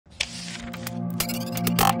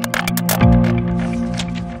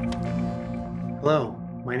Hello,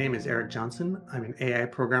 my name is Eric Johnson. I'm an AI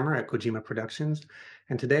programmer at Kojima Productions,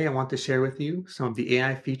 and today I want to share with you some of the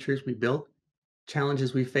AI features we built,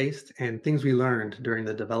 challenges we faced, and things we learned during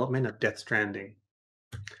the development of Death Stranding.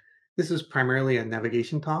 This is primarily a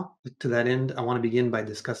navigation talk. To that end, I want to begin by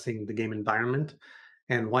discussing the game environment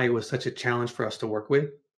and why it was such a challenge for us to work with,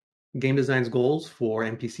 game design's goals for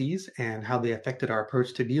NPCs and how they affected our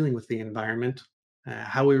approach to dealing with the environment,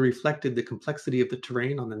 how we reflected the complexity of the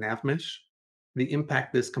terrain on the nav mesh, the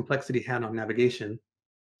impact this complexity had on navigation,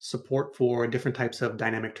 support for different types of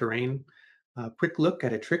dynamic terrain, a quick look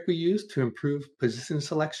at a trick we used to improve position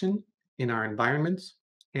selection in our environments,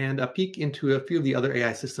 and a peek into a few of the other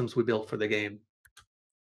AI systems we built for the game.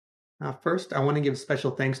 First, I want to give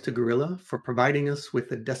special thanks to Gorilla for providing us with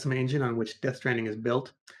the Decima engine on which Death Stranding is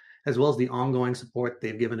built, as well as the ongoing support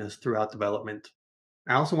they've given us throughout development.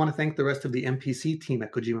 I also want to thank the rest of the MPC team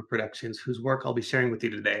at Kojima Productions, whose work I'll be sharing with you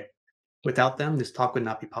today. Without them, this talk would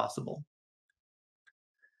not be possible.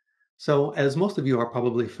 So, as most of you are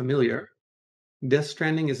probably familiar, Death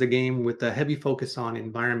Stranding is a game with a heavy focus on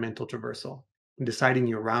environmental traversal, deciding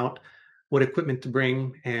your route, what equipment to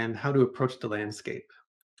bring, and how to approach the landscape.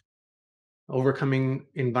 Overcoming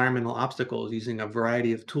environmental obstacles using a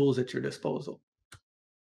variety of tools at your disposal,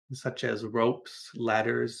 such as ropes,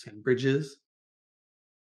 ladders, and bridges,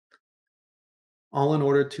 all in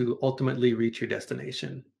order to ultimately reach your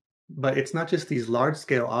destination. But it's not just these large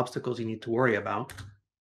scale obstacles you need to worry about.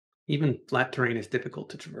 Even flat terrain is difficult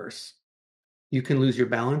to traverse. You can lose your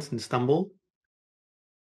balance and stumble,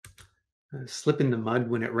 slip in the mud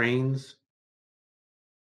when it rains,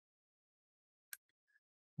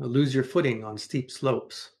 lose your footing on steep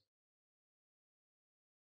slopes,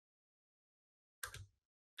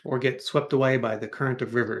 or get swept away by the current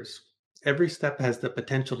of rivers. Every step has the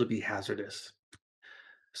potential to be hazardous.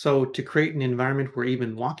 So, to create an environment where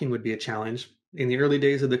even walking would be a challenge, in the early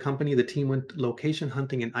days of the company, the team went location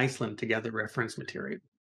hunting in Iceland to gather reference material.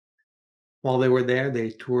 While they were there,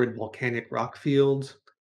 they toured volcanic rock fields,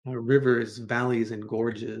 rivers, valleys, and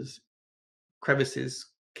gorges,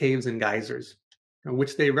 crevices, caves, and geysers,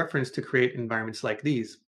 which they referenced to create environments like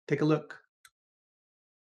these. Take a look.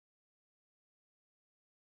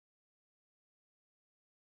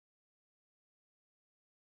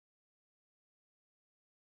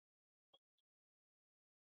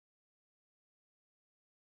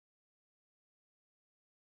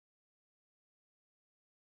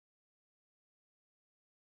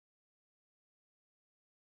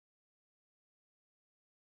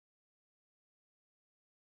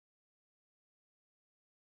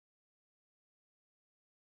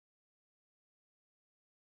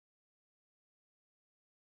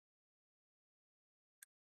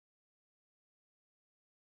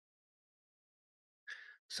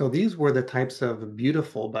 So these were the types of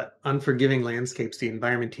beautiful but unforgiving landscapes the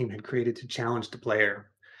environment team had created to challenge the player.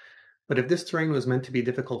 But if this terrain was meant to be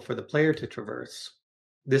difficult for the player to traverse,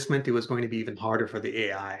 this meant it was going to be even harder for the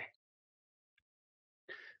AI.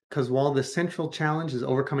 Because while the central challenge is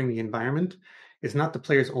overcoming the environment, it's not the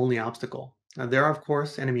player's only obstacle. There are, of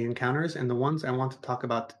course, enemy encounters, and the ones I want to talk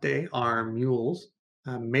about today are mules,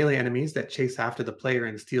 melee enemies that chase after the player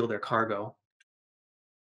and steal their cargo,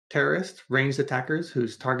 terrorists, ranged attackers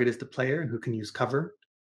whose target is the player and who can use cover,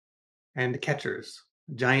 and catchers,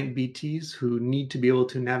 giant BTs who need to be able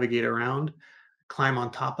to navigate around, climb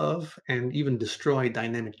on top of, and even destroy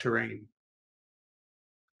dynamic terrain.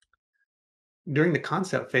 During the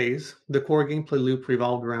concept phase, the core gameplay loop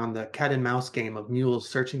revolved around the cat and mouse game of mules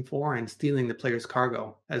searching for and stealing the player's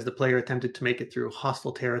cargo as the player attempted to make it through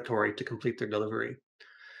hostile territory to complete their delivery.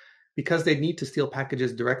 Because they'd need to steal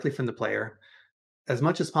packages directly from the player, as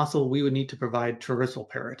much as possible, we would need to provide traversal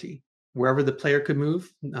parity. Wherever the player could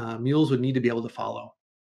move, mules would need to be able to follow.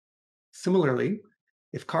 Similarly,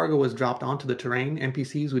 if cargo was dropped onto the terrain,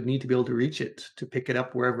 NPCs would need to be able to reach it to pick it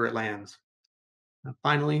up wherever it lands.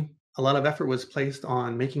 Finally, a lot of effort was placed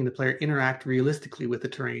on making the player interact realistically with the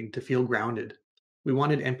terrain to feel grounded. We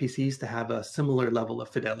wanted NPCs to have a similar level of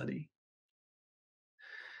fidelity.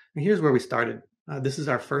 And here's where we started. This is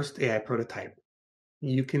our first AI prototype.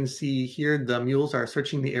 You can see here the mules are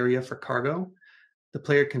searching the area for cargo. The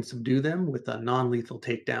player can subdue them with a non-lethal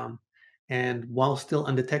takedown. And while still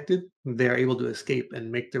undetected, they are able to escape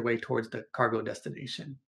and make their way towards the cargo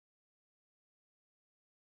destination.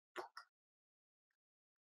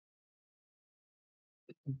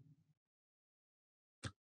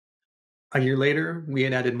 A year later, we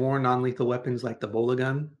had added more non-lethal weapons like the bola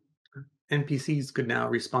gun. NPCs could now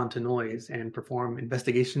respond to noise and perform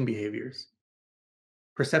investigation behaviors.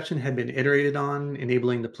 Perception had been iterated on,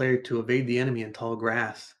 enabling the player to evade the enemy in tall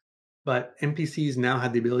grass. but NPCs now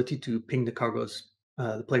had the ability to ping the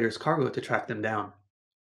player's cargo to track them down.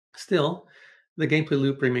 Still, the gameplay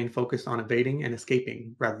loop remained focused on evading and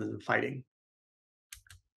escaping rather than fighting.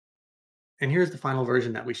 And here's the final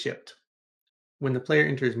version that we shipped. When the player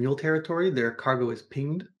enters mule territory, their cargo is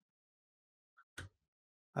pinged,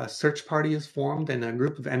 a search party is formed, and a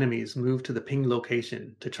group of enemies move to the pinged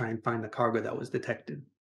location to try and find the cargo that was detected.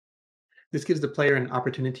 This gives the player an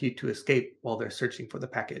opportunity to escape while they're searching for the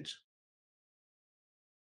package.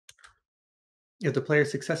 If the player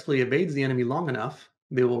successfully evades the enemy long enough,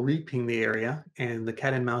 they will re-ping the area and the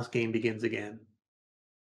cat and mouse game begins again.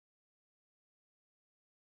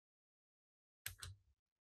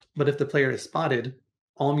 But if the player is spotted,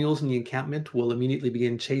 all mules in the encampment will immediately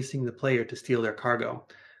begin chasing the player to steal their cargo,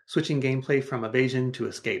 switching gameplay from evasion to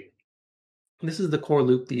escape. This is the core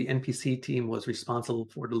loop the NPC team was responsible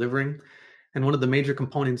for delivering, and one of the major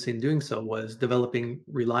components in doing so was developing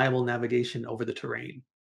reliable navigation over the terrain.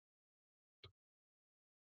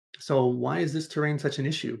 So, why is this terrain such an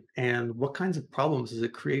issue, and what kinds of problems does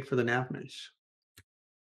it create for the nav mesh?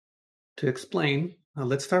 To explain,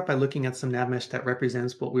 let's start by looking at some nav mesh that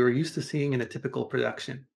represents what we were used to seeing in a typical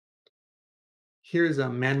production. Here is a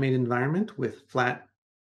man-made environment with flat,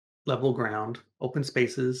 level ground, open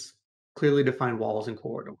spaces, clearly defined walls and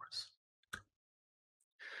corridors.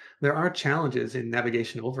 There are challenges in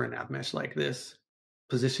navigation over a nav mesh like this: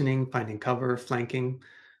 positioning, finding cover, flanking,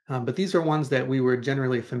 but these are ones that we were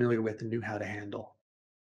generally familiar with and knew how to handle.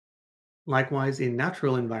 Likewise, in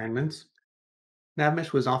natural environments,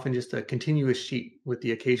 Navmesh was often just a continuous sheet with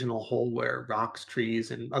the occasional hole where rocks,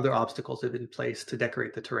 trees, and other obstacles had been placed to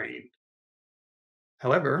decorate the terrain.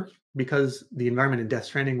 However, because the environment in Death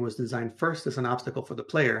Stranding was designed first as an obstacle for the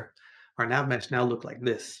player, our Navmesh now looked like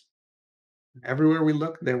this. Everywhere we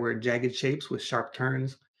looked, there were jagged shapes with sharp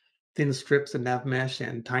turns, thin strips of Navmesh,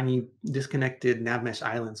 and tiny disconnected Navmesh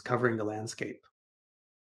islands covering the landscape.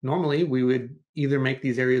 Normally, we would either make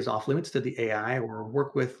these areas off limits to the AI or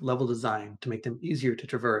work with level design to make them easier to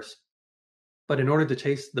traverse. But in order to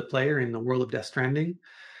chase the player in the world of Death Stranding,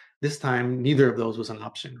 this time neither of those was an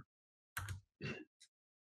option.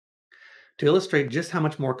 To illustrate just how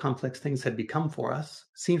much more complex things had become for us,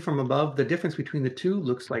 seen from above, the difference between the two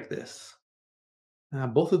looks like this.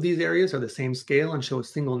 Both of these areas are the same scale and show a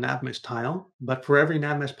single navmesh tile, but for every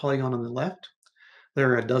navmesh polygon on the left, there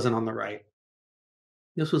are a dozen on the right.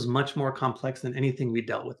 This was much more complex than anything we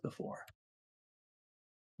dealt with before.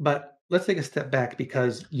 But let's take a step back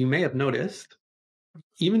because you may have noticed,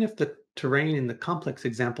 even if the terrain in the complex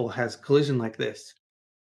example has collision like this,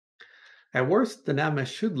 at worst, the nav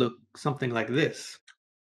mesh should look something like this.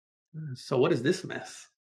 So what is this mess?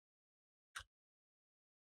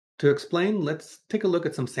 To explain, let's take a look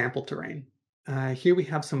at some sample terrain. Here we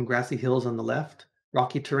have some grassy hills on the left,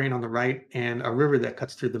 rocky terrain on the right, and a river that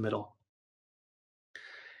cuts through the middle.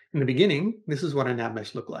 In the beginning, this is what a nav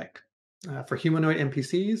mesh looked like. For humanoid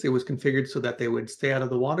NPCs, it was configured so that they would stay out of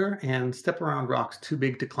the water and step around rocks too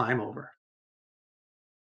big to climb over.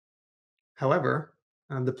 However,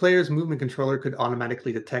 the player's movement controller could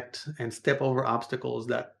automatically detect and step over obstacles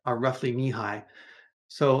that are roughly knee-high,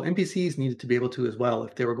 so NPCs needed to be able to as well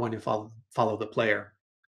if they were going to follow the player.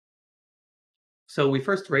 So we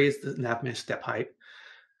first raised the nav mesh step height,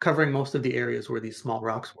 covering most of the areas where these small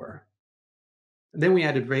rocks were. Then we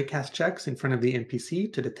added raycast checks in front of the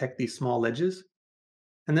NPC to detect these small ledges,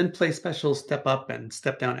 and then play special step up and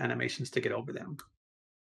step down animations to get over them.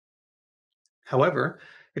 However,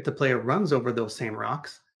 if the player runs over those same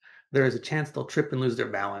rocks, there is a chance they'll trip and lose their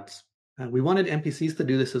balance. We wanted NPCs to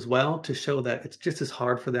do this as well to show that it's just as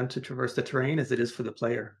hard for them to traverse the terrain as it is for the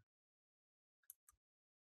player.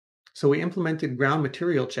 So we implemented ground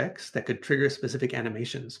material checks that could trigger specific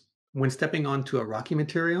animations. When stepping onto a rocky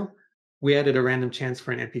material, we added a random chance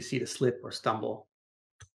for an NPC to slip or stumble.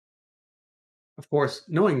 Of course,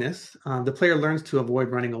 knowing this, the player learns to avoid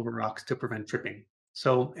running over rocks to prevent tripping.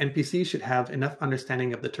 So NPCs should have enough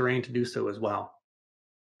understanding of the terrain to do so as well.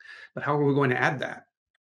 But how are we going to add that?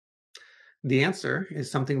 The answer is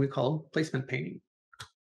something we call placement painting.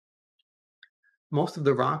 Most of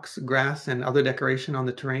the rocks, grass, and other decoration on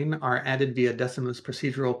the terrain are added via Decima's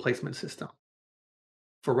procedural placement system.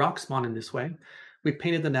 For rocks spawned in this way, we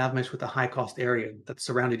painted the nav mesh with a high-cost area that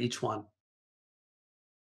surrounded each one.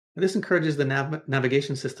 This encourages the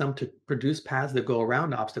navigation system to produce paths that go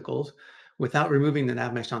around obstacles without removing the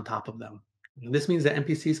nav mesh on top of them. This means that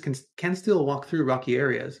NPCs can still walk through rocky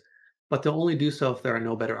areas, but they'll only do so if there are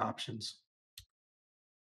no better options.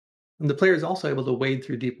 And the player is also able to wade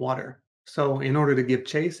through deep water. So in order to give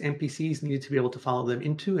chase, NPCs need to be able to follow them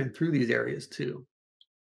into and through these areas too.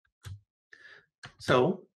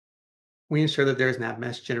 So we ensure that there is nav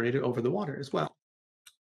mesh generated over the water as well.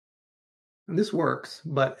 And this works,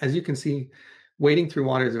 but as you can see, wading through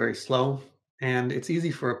water is very slow, and it's easy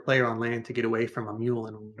for a player on land to get away from a mule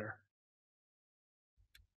in water.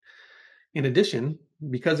 In addition,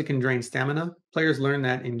 because it can drain stamina, players learn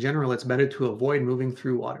that in general it's better to avoid moving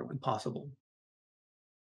through water when possible.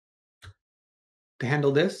 To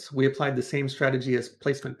handle this, we applied the same strategy as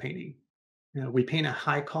placement painting. We paint a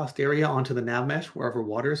high cost area onto the nav mesh wherever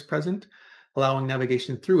water is present, allowing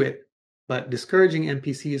navigation through it, but discouraging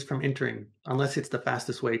NPCs from entering unless it's the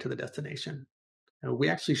fastest way to the destination. We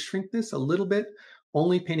actually shrink this a little bit,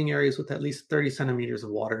 only painting areas with at least 30 centimeters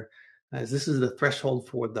of water, as this is the threshold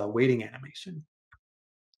for the wading animation.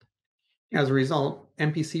 As a result,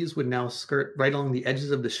 NPCs would now skirt right along the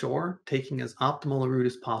edges of the shore, taking as optimal a route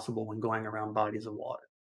as possible when going around bodies of water.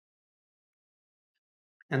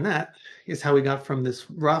 And that is how we got from this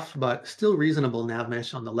rough but still reasonable nav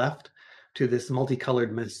mesh on the left to this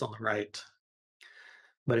multicolored mist on the right.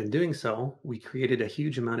 But in doing so, we created a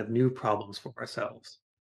huge amount of new problems for ourselves.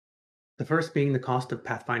 The first being the cost of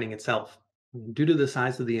pathfinding itself. Due to the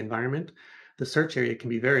size of the environment, the search area can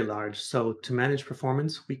be very large, so to manage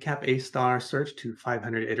performance, we cap a star search to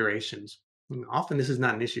 500 iterations. Often this is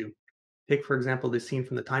not an issue. Take, for example, this scene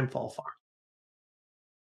from the Timefall farm.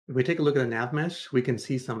 If we take a look at the nav mesh, we can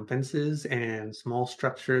see some fences and small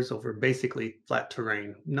structures over basically flat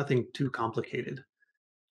terrain, nothing too complicated.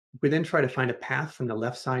 If we then try to find a path from the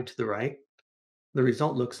left side to the right, the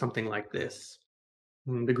result looks something like this.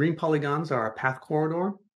 The green polygons are a path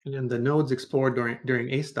corridor, and the nodes explored during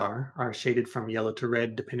A star are shaded from yellow to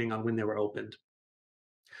red depending on when they were opened.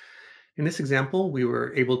 In this example, we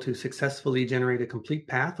were able to successfully generate a complete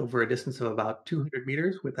path over a distance of about 200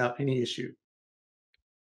 meters without any issue.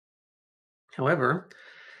 However,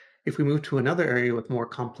 if we move to another area with more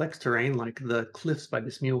complex terrain, like the cliffs by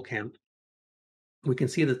this mule camp, we can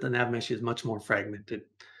see that the nav mesh is much more fragmented.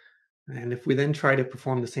 And if we then try to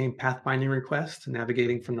perform the same pathfinding request,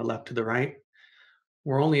 navigating from the left to the right,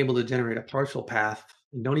 we're only able to generate a partial path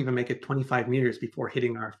and don't even make it 25 meters before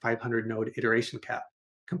hitting our 500 node iteration cap,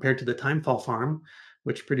 compared to the Timefall farm,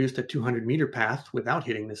 which produced a 200-meter path without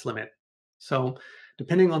hitting this limit. So,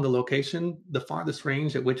 depending on the location, the farthest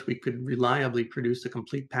range at which we could reliably produce a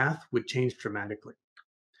complete path would change dramatically.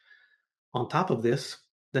 On top of this,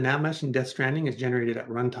 the navmesh in Death Stranding is generated at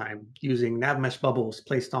runtime using navmesh bubbles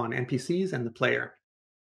placed on NPCs and the player.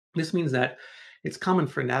 This means that it's common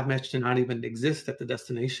for navmesh to not even exist at the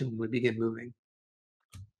destination when we begin moving.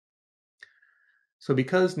 So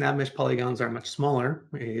because navmesh polygons are much smaller,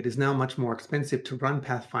 it is now much more expensive to run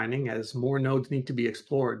pathfinding as more nodes need to be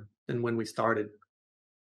explored than when we started.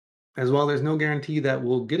 As well, there's no guarantee that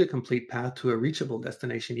we'll get a complete path to a reachable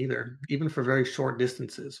destination either, even for very short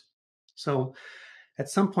distances. So at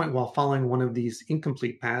some point while following one of these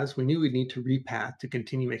incomplete paths, we knew we'd need to repath to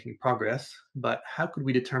continue making progress, but how could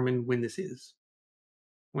we determine when this is?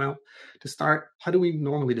 Well, to start, how do we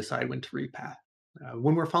normally decide when to repath?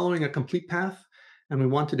 When we're following a complete path and we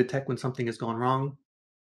want to detect when something has gone wrong,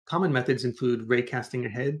 common methods include raycasting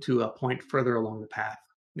ahead to a point further along the path.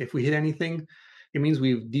 If we hit anything, it means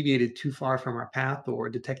we've deviated too far from our path or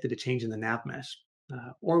detected a change in the nav mesh.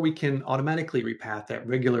 Or we can automatically repath at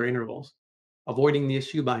regular intervals, avoiding the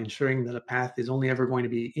issue by ensuring that a path is only ever going to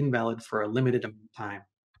be invalid for a limited amount of time.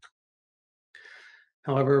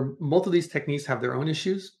 However, both of these techniques have their own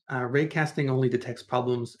issues. Raycasting only detects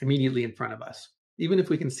problems immediately in front of us. Even if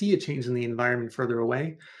we can see a change in the environment further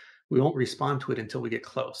away, we won't respond to it until we get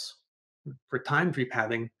close. For timed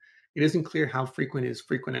repathing, it isn't clear how frequent is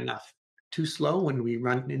frequent enough. Too slow when we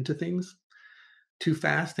run into things, too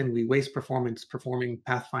fast and we waste performance performing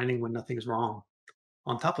pathfinding when nothing's wrong.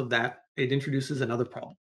 On top of that, it introduces another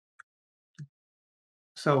problem.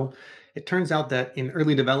 So it turns out that in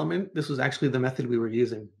early development, this was actually the method we were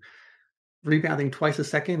using, repathing twice a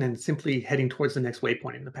second and simply heading towards the next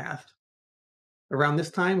waypoint in the path. Around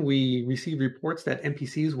this time, we received reports that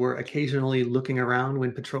NPCs were occasionally looking around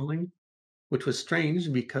when patrolling, which was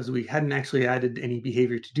strange because we hadn't actually added any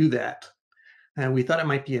behavior to do that. And we thought it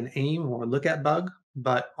might be an aim or look at bug,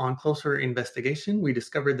 but on closer investigation, we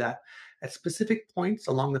discovered that at specific points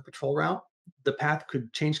along the patrol route, the path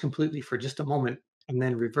could change completely for just a moment and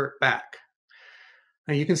then revert back.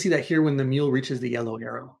 And you can see that here when the mule reaches the yellow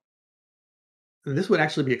arrow. This would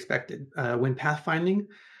actually be expected. When pathfinding,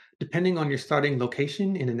 depending on your starting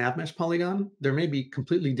location in a navmesh polygon, there may be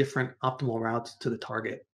completely different optimal routes to the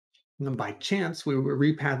target. And then by chance, we were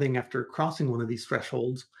repathing after crossing one of these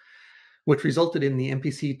thresholds, which resulted in the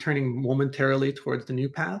NPC turning momentarily towards the new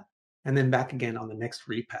path and then back again on the next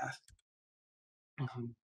repath.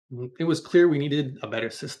 It was clear we needed a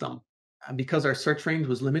better system. Because our search range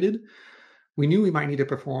was limited, we knew we might need to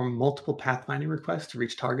perform multiple pathfinding requests to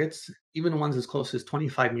reach targets, even ones as close as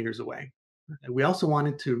 25 meters away. We also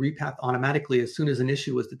wanted to repath automatically as soon as an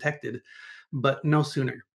issue was detected, but no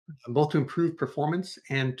sooner, both to improve performance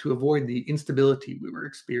and to avoid the instability we were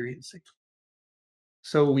experiencing.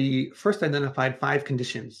 So we first identified 5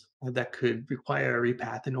 conditions that could require a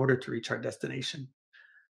repath in order to reach our destination.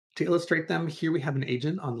 To illustrate them, here we have an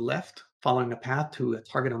agent on the left following a path to a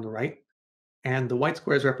target on the right, and the white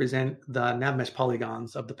squares represent the nav mesh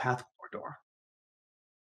polygons of the path corridor.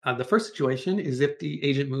 The first situation is if the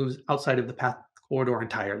agent moves outside of the path corridor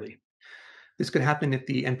entirely. This could happen if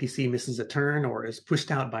the NPC misses a turn or is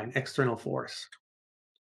pushed out by an external force.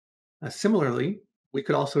 Similarly, we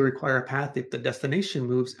could also require a path if the destination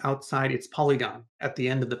moves outside its polygon at the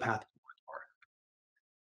end of the path corridor.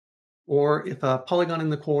 Or if a polygon in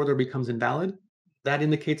the corridor becomes invalid, that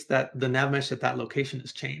indicates that the nav mesh at that location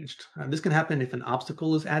has changed. This can happen if an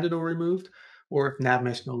obstacle is added or removed, or if nav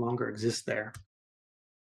mesh no longer exists there.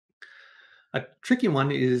 A tricky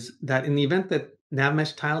one is that in the event that nav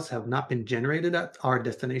mesh tiles have not been generated at our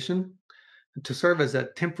destination, to serve as a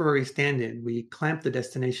temporary stand-in, we clamp the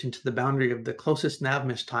destination to the boundary of the closest nav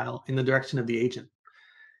mesh tile in the direction of the agent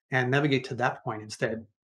and navigate to that point instead.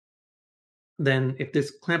 Then, if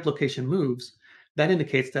this clamp location moves, that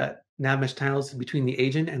indicates that nav mesh tiles between the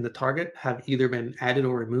agent and the target have either been added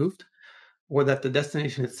or removed, or that the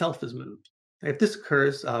destination itself is moved. If this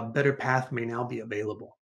occurs, a better path may now be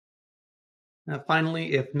available. Now,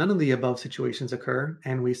 finally, if none of the above situations occur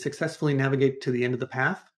and we successfully navigate to the end of the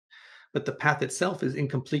path, but the path itself is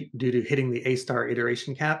incomplete due to hitting the A-star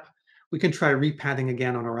iteration cap, we can try repathing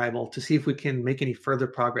again on arrival to see if we can make any further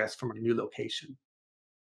progress from our new location.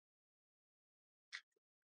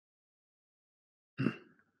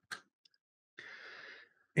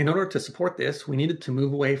 In order to support this, we needed to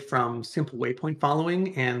move away from simple waypoint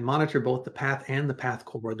following and monitor both the path and the path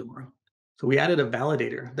corridor. So we added a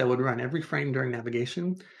validator that would run every frame during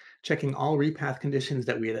navigation, checking all repath conditions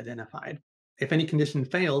that we had identified. If any condition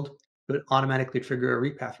failed, it would automatically trigger a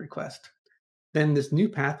repath request. Then this new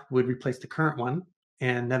path would replace the current one,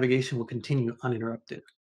 and navigation will continue uninterrupted.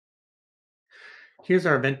 Here's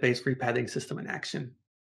our event-based repathing system in action.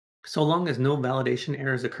 So long as no validation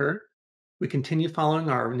errors occur, we continue following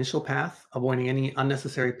our initial path, avoiding any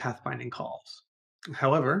unnecessary pathfinding calls.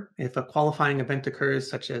 However, if a qualifying event occurs,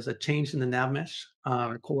 such as a change in the nav mesh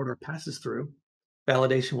or corridor passes through,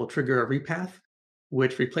 validation will trigger a repath,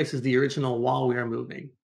 which replaces the original while we are moving.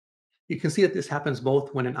 You can see that this happens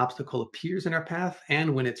both when an obstacle appears in our path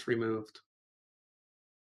and when it's removed.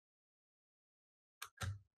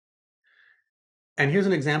 And here's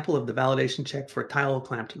an example of the validation check for tile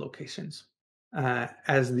clamped locations.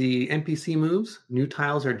 As the NPC moves, new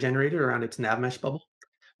tiles are generated around its nav mesh bubble.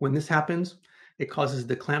 When this happens, it causes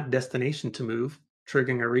the clamp destination to move,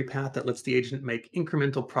 triggering a repath that lets the agent make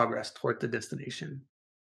incremental progress toward the destination.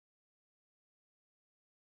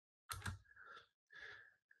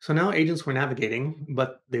 So now agents were navigating,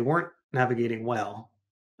 but they weren't navigating well.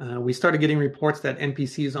 We started getting reports that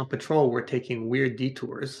NPCs on patrol were taking weird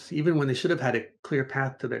detours, even when they should have had a clear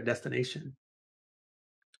path to their destination.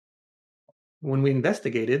 When we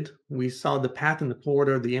investigated, we saw the path in the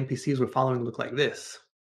corridor the NPCs were following look like this.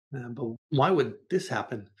 But why would this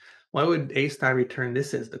happen? Why would A-Star return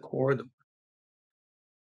this as the corridor?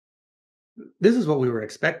 This is what we were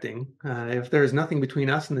expecting. If there's nothing between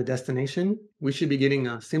us and the destination, we should be getting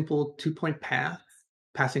a simple 2-point path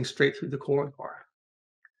passing straight through the corridor.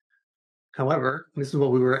 However, this is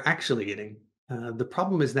what we were actually getting. The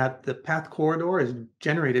problem is that the path corridor is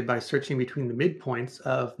generated by searching between the midpoints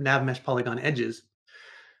of nav mesh polygon edges,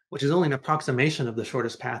 which is only an approximation of the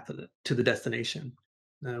shortest path to the destination.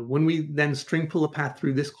 When we then string pull a path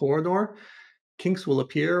through this corridor, kinks will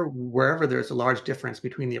appear wherever there's a large difference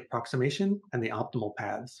between the approximation and the optimal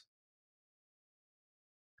paths.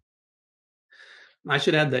 I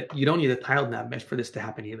should add that you don't need a tiled nav mesh for this to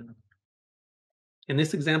happen either. In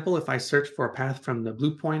this example, if I search for a path from the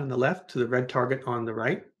blue point on the left to the red target on the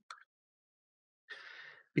right,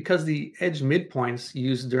 because the edge midpoints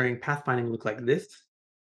used during pathfinding look like this,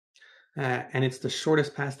 and it's the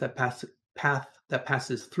shortest path that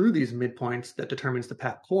passes through these midpoints that determines the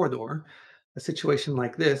path corridor, a situation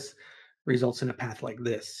like this results in a path like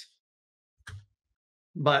this.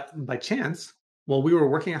 But by chance, while we were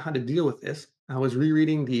working out how to deal with this, I was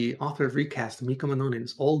rereading the author of Recast, Miko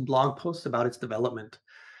Manonen's old blog post about its development.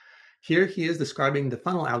 Here he is describing the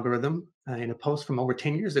funnel algorithm in a post from over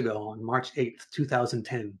 10 years ago on March 8th,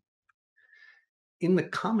 2010. In the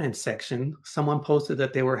comments section, someone posted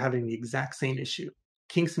that they were having the exact same issue,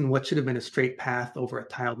 kinks in what should have been a straight path over a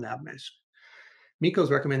tiled nav mesh.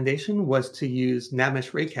 Miko's recommendation was to use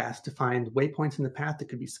navmesh raycast to find waypoints in the path that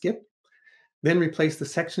could be skipped, then replace the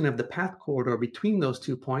section of the path corridor between those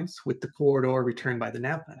 2 points with the corridor returned by the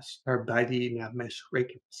navmesh or by the navmesh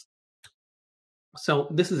raycast. So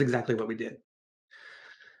this is exactly what we did.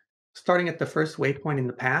 Starting at the first waypoint in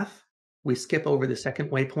the path, we skip over the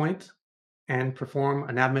second waypoint and perform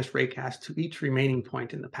a navmesh raycast to each remaining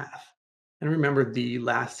point in the path. And remember the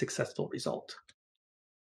last successful result.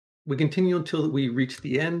 We continue until we reach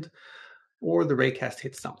the end or the raycast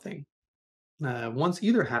hits something. Once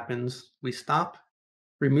either happens, we stop,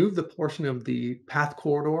 remove the portion of the path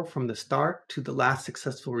corridor from the start to the last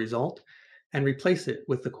successful result, and replace it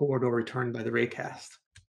with the corridor returned by the raycast.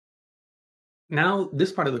 Now,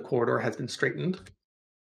 this part of the corridor has been straightened,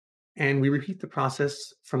 and we repeat the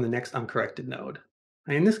process from the next uncorrected node.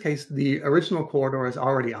 And in this case, the original corridor is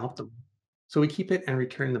already optimal, so we keep it and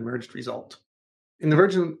return the merged result. In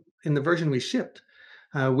the version we shipped,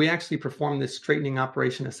 we actually perform this straightening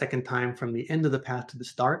operation a second time from the end of the path to the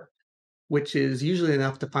start, which is usually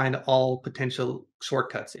enough to find all potential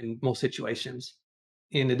shortcuts in most situations.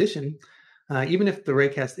 In addition, even if the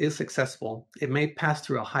raycast is successful, it may pass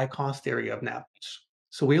through a high-cost area of navmesh.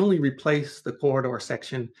 So we only replace the corridor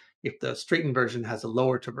section if the straightened version has a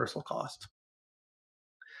lower traversal cost.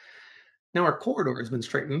 Now our corridor has been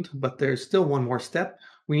straightened, but there's still one more step.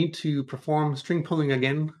 We need to perform string pulling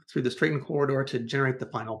again through the straightened corridor to generate the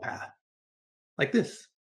final path, like this.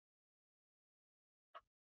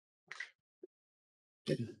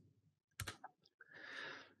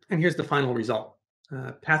 And here's the final result.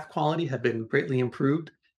 Path quality had been greatly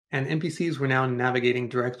improved, and NPCs were now navigating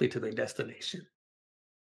directly to their destination.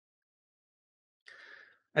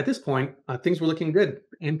 At this point, things were looking good.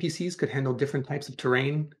 NPCs could handle different types of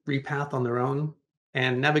terrain, repath on their own,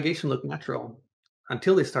 and navigation looked natural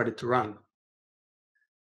until they started to run.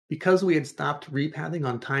 Because we had stopped repathing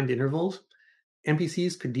on timed intervals,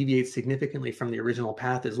 NPCs could deviate significantly from the original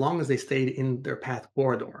path as long as they stayed in their path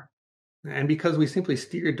corridor. And because we simply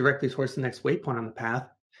steered directly towards the next waypoint on the path,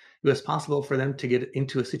 it was possible for them to get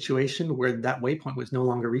into a situation where that waypoint was no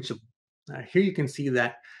longer reachable. Here you can see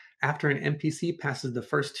that after an NPC passes the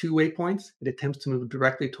first 2 waypoints, it attempts to move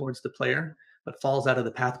directly towards the player, but falls out of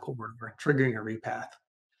the path corridor, triggering a repath.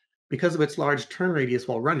 Because of its large turn radius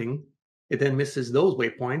while running, it then misses those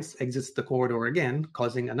waypoints, exits the corridor again,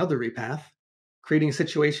 causing another repath, creating a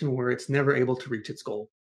situation where it's never able to reach its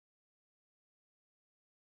goal.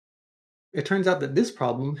 It turns out that this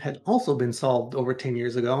problem had also been solved over 10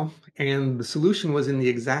 years ago, and the solution was in the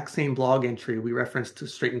exact same blog entry we referenced to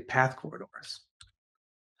straighten path corridors.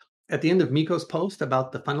 At the end of Miko's post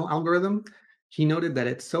about the funnel algorithm, he noted that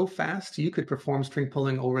it's so fast you could perform string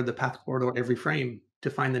pulling over the path corridor every frame to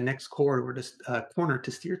find the next corner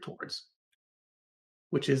to steer towards,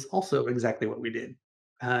 which is also exactly what we did.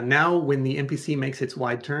 Now, when the NPC makes its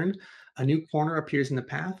wide turn, a new corner appears in the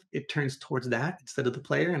path. It turns towards that instead of the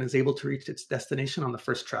player and is able to reach its destination on the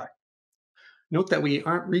first try. Note that we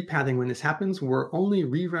aren't repathing when this happens. We're only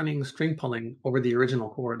rerunning string pulling over the original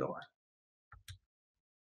corridor.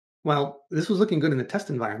 Well, this was looking good in the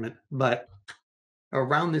test environment, but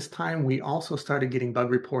around this time, we also started getting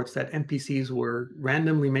bug reports that NPCs were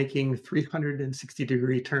randomly making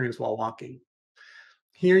 360-degree turns while walking.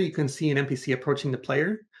 Here you can see an NPC approaching the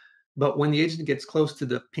player, but when the agent gets close to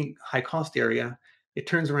the pink high cost area, it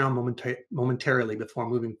turns around momentarily before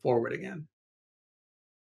moving forward again.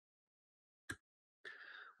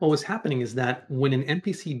 What was happening is that when an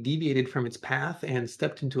NPC deviated from its path and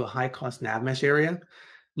stepped into a high cost navmesh area,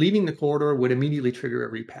 leaving the corridor would immediately trigger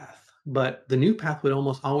a repath. But the new path would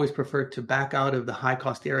almost always prefer to back out of the high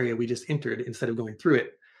cost area we just entered instead of going through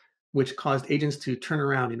it, which caused agents to turn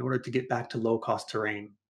around in order to get back to low cost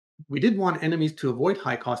terrain. We did want enemies to avoid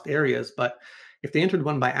high cost areas, but if they entered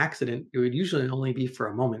one by accident, it would usually only be for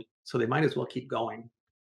a moment, so they might as well keep going.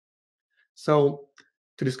 So,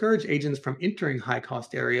 to discourage agents from entering high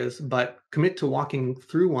cost areas, but commit to walking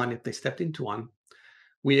through one if they stepped into one,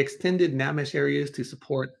 we extended navmesh areas to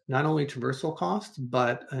support not only traversal cost,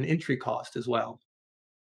 but an entry cost as well.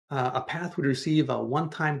 A path would receive a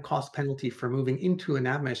one-time cost penalty for moving into a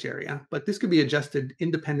navmesh area, but this could be adjusted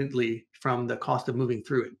independently from the cost of moving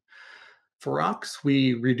through it. For rocks,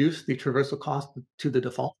 we reduced the traversal cost to the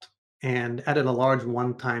default and added a large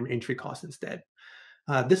one-time entry cost instead.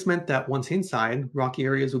 This meant that once inside, rocky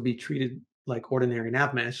areas would be treated like ordinary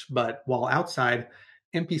navmesh, but while outside,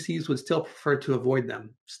 NPCs would still prefer to avoid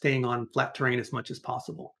them, staying on flat terrain as much as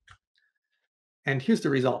possible. And here's the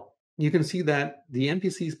result. You can see that the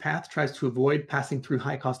NPC's path tries to avoid passing through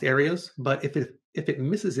high-cost areas, but if it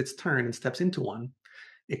misses its turn and steps into one,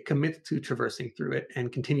 it commits to traversing through it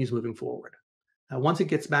and continues moving forward. Once it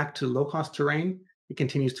gets back to low cost terrain, it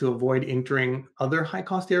continues to avoid entering other high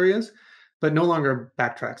cost areas, but no longer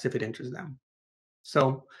backtracks if it enters them.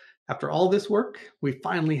 So, after all this work, we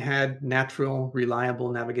finally had natural,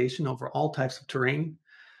 reliable navigation over all types of terrain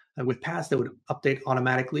with paths that would update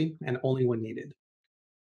automatically and only when needed.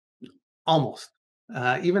 Almost.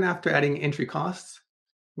 Even after adding entry costs,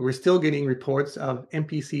 we're still getting reports of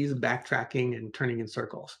NPCs backtracking and turning in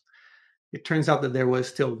circles. It turns out that there was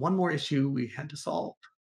still one more issue we had to solve.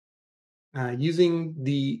 Using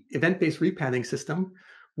the event-based repathing system,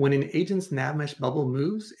 when an agent's navmesh bubble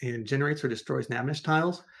moves and generates or destroys navmesh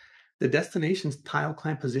tiles, the destination's tile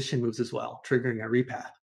clamp position moves as well, triggering a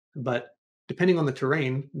repath. But depending on the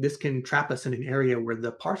terrain, this can trap us in an area where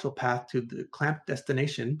the partial path to the clamp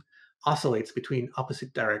destination oscillates between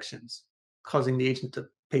opposite directions, causing the agent to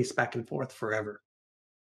pace back and forth forever.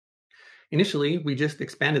 Initially, we just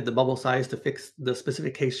expanded the bubble size to fix the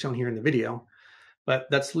specific case shown here in the video, but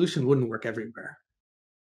that solution wouldn't work everywhere.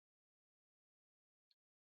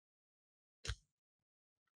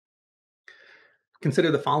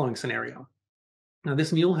 Consider the following scenario. Now,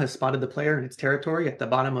 this mule has spotted the player in its territory at the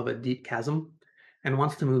bottom of a deep chasm and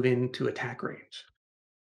wants to move into attack range.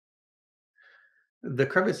 The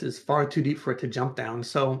crevice is far too deep for it to jump down,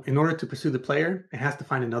 so in order to pursue the player, it has to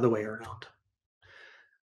find another way around.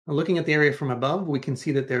 Now, looking at the area from above, we can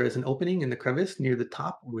see that there is an opening in the crevice near the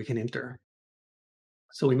top where we can enter.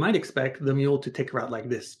 So we might expect the mule to take a route like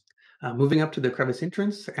this, moving up to the crevice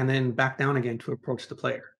entrance and then back down again to approach the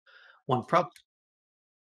player. One problem: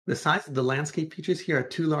 the size of the landscape features here are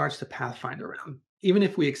too large to pathfind around. Even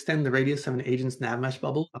if we extend the radius of an agent's navmesh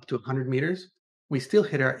bubble up to 100 meters, we still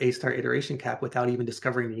hit our A-star iteration cap without even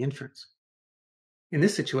discovering the entrance. In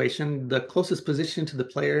this situation, the closest position to the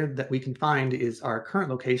player that we can find is our current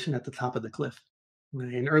location at the top of the cliff.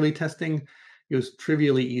 In early testing, it was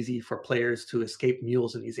trivially easy for players to escape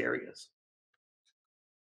mules in these areas.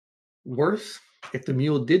 Worse, if the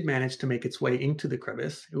mule did manage to make its way into the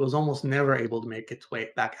crevice, it was almost never able to make its way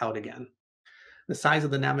back out again. The size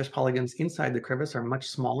of the navmesh polygons inside the crevice are much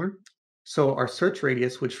smaller, so our search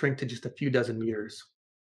radius would shrink to just a few dozen meters,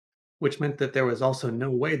 which meant that there was also no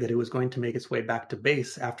way that it was going to make its way back to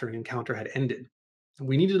base after an encounter had ended.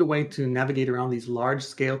 We needed a way to navigate around these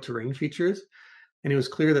large-scale terrain features, and it was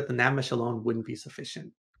clear that the navmesh alone wouldn't be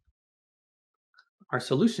sufficient. Our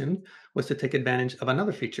solution was to take advantage of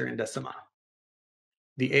another feature in Decima,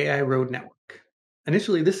 the AI road network.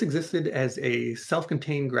 Initially, this existed as a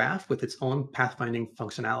self-contained graph with its own pathfinding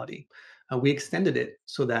functionality. We extended it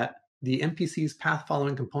so that the NPC's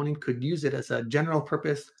path-following component could use it as a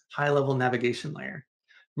general-purpose, high-level navigation layer,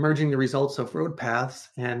 merging the results of road paths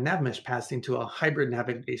and navmesh paths into a hybrid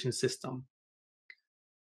navigation system.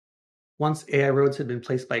 Once AI roads had been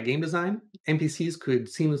placed by game design, NPCs could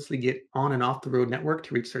seamlessly get on and off the road network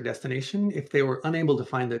to reach their destination if they were unable to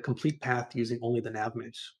find the complete path using only the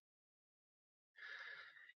navmesh.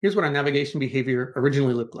 Here's what our navigation behavior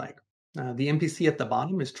originally looked like. The NPC at the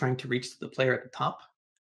bottom is trying to reach the player at the top,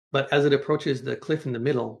 but as it approaches the cliff in the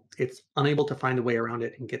middle, it's unable to find a way around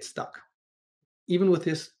it and gets stuck. Even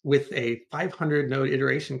with a 500 node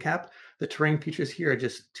iteration cap, the terrain features here are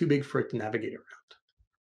just too big for it to navigate around.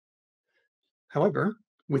 However,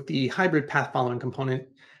 with the hybrid path following component,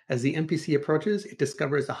 as the NPC approaches, it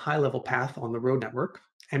discovers a high level path on the road network.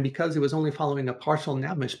 And because it was only following a partial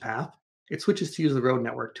navmesh path, it switches to use the road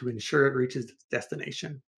network to ensure it reaches its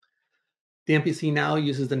destination. The NPC now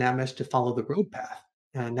uses the navmesh to follow the road path,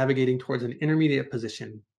 navigating towards an intermediate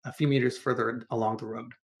position a few meters further along the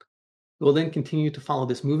road. It will then continue to follow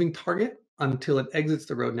this moving target until it exits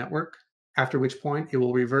the road network, after which point it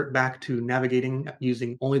will revert back to navigating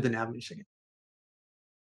using only the navmesh again.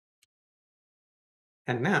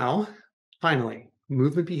 And now, finally,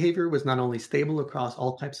 movement behavior was not only stable across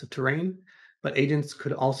all types of terrain, but agents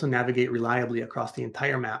could also navigate reliably across the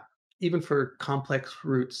entire map, even for complex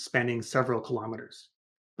routes spanning several kilometers.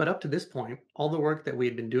 But up to this point, all the work that we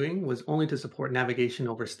had been doing was only to support navigation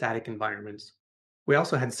over static environments. We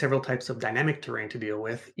also had several types of dynamic terrain to deal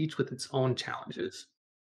with, each with its own challenges.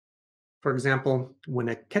 For example, when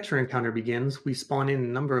a catcher encounter begins, we spawn in a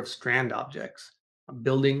number of strand objects,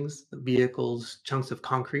 buildings, vehicles, chunks of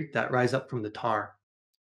concrete that rise up from the tar.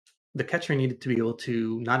 The catcher needed to be able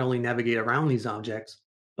to not only navigate around these objects,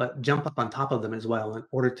 but jump up on top of them as well in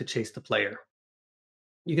order to chase the player.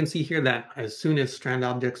 You can see here that as soon as strand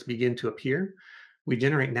objects begin to appear, we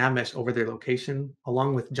generate navmesh over their location,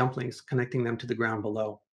 along with jump links connecting them to the ground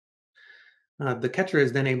below. The catcher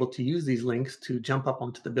is then able to use these links to jump up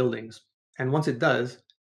onto the buildings, and once it does,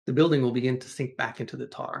 the building will begin to sink back into the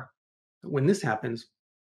tar. When this happens,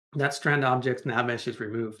 that strand object's navmesh is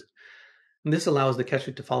removed. And this allows the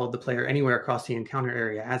catcher to follow the player anywhere across the encounter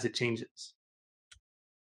area as it changes.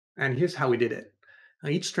 And here's how we did it.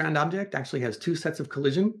 Each strand object actually has two sets of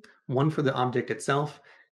collision, one for the object itself,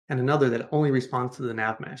 and another that only responds to the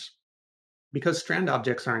nav mesh. Because strand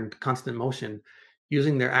objects are in constant motion,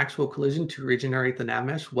 using their actual collision to regenerate the nav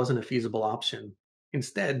mesh wasn't a feasible option.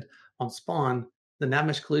 Instead, on spawn, the nav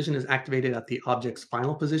mesh collision is activated at the object's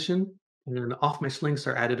final position, and off-mesh links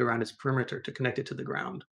are added around its perimeter to connect it to the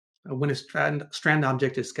ground. When a strand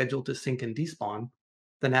object is scheduled to sync and despawn,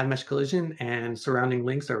 the nav mesh collision and surrounding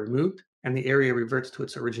links are removed, and the area reverts to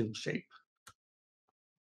its original shape.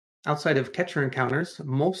 Outside of catcher encounters,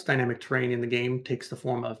 most dynamic terrain in the game takes the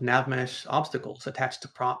form of nav mesh obstacles attached to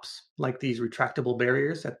props, like these retractable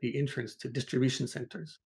barriers at the entrance to distribution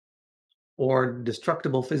centers, or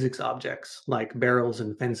destructible physics objects like barrels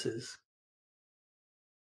and fences,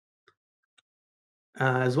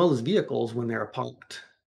 as well as vehicles when they're parked,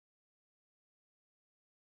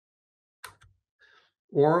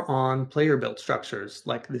 or on player built structures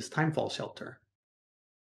like this timefall shelter.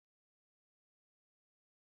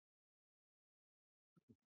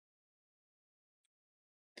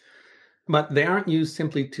 But they aren't used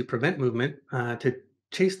simply to prevent movement. To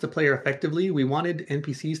chase the player effectively, we wanted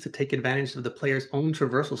NPCs to take advantage of the player's own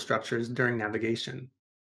traversal structures during navigation.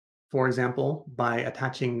 For example, by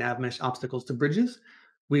attaching nav mesh obstacles to bridges,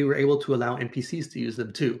 we were able to allow NPCs to use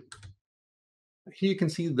them too. Here you can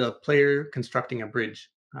see the player constructing a bridge.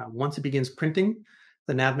 Once it begins printing,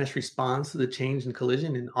 the nav mesh responds to the change in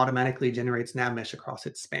collision and automatically generates nav mesh across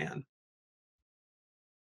its span.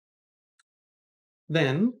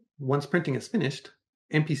 Then, once printing is finished,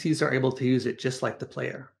 NPCs are able to use it just like the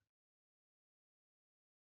player.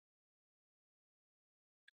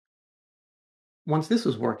 Once this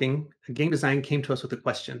was working, game design came to us with a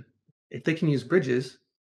question. If they can use bridges,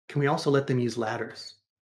 can we also let them use ladders?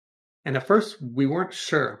 And at first, we weren't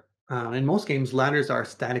sure. In most games, ladders are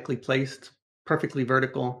statically placed, perfectly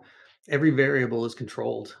vertical. Every variable is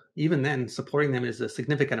controlled. Even then, supporting them is a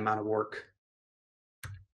significant amount of work.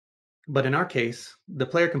 But in our case, the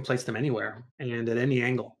player can place them anywhere and at any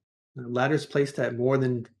angle. Ladders placed at more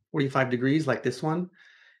than 45 degrees, like this one,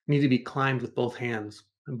 need to be climbed with both hands.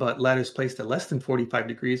 But ladders placed at less than 45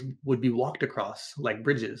 degrees would be walked across, like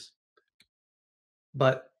bridges.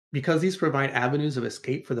 But because these provide avenues of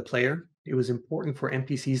escape for the player, it was important for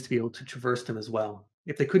NPCs to be able to traverse them as well.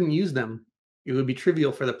 If they couldn't use them, it would be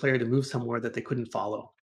trivial for the player to move somewhere that they couldn't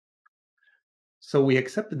follow. So we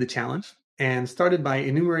accepted the challenge and started by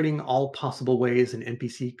enumerating all possible ways an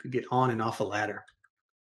NPC could get on and off a ladder.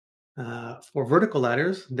 For vertical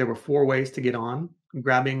ladders, there were 4 ways to get on,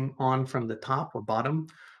 grabbing on from the top or bottom,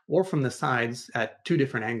 or from the sides at 2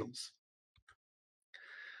 different angles.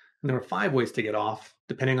 And there were 5 ways to get off,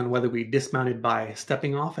 depending on whether we dismounted by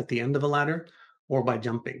stepping off at the end of a ladder or by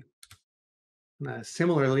jumping.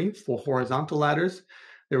 Similarly, for horizontal ladders,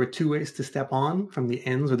 there were 2 ways to step on from the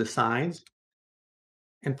ends or the sides,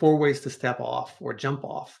 and 4 ways to step off or jump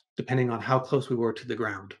off, depending on how close we were to the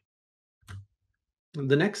ground.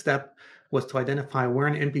 The next step was to identify where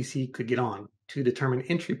an NPC could get on to determine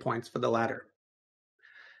entry points for the ladder.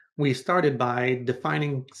 We started by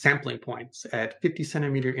defining sampling points at 50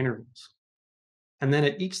 centimeter intervals. And then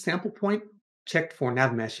at each sample point, checked for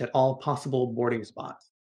nav mesh at all possible boarding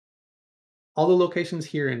spots. All the locations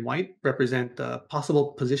here in white represent the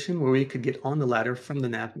possible position where we could get on the ladder from the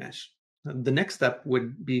nav mesh. The next step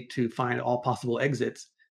would be to find all possible exits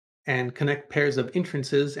and connect pairs of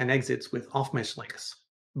entrances and exits with off-mesh links.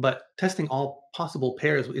 But testing all possible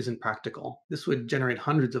pairs isn't practical. This would generate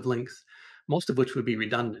hundreds of links, most of which would be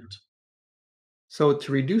redundant. So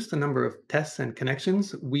to reduce the number of tests and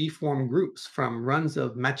connections, we form groups from runs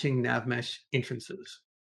of matching nav mesh entrances.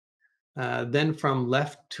 Then from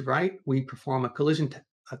left to right, we perform a collision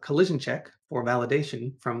check for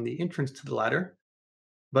validation from the entrance to the ladder,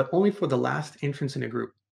 but only for the last entrance in a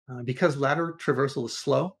group. Because ladder traversal is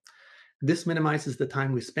slow, this minimizes the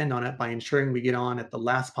time we spend on it by ensuring we get on at the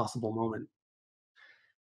last possible moment.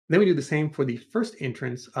 Then we do the same for the first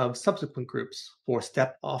entrance of subsequent groups for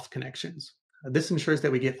step-off connections. This ensures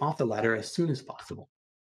that we get off the ladder as soon as possible.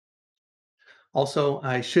 Also,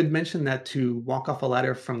 I should mention that to walk off a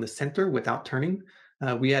ladder from the center without turning,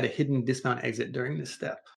 we add a hidden dismount exit during this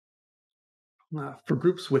step. For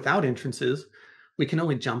groups without entrances, we can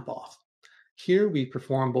only jump off. Here we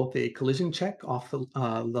perform both a collision check off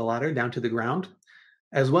the ladder down to the ground,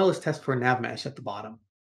 as well as test for nav mesh at the bottom.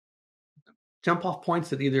 Jump off points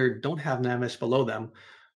that either don't have nav mesh below them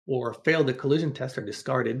or fail the collision test are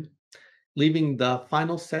discarded, leaving the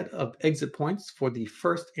final set of exit points for the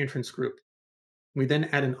first entrance group. We then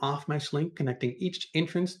add an off-mesh link connecting each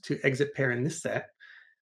entrance to exit pair in this set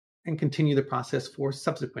and continue the process for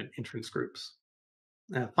subsequent entrance groups.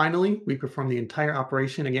 Finally, we perform the entire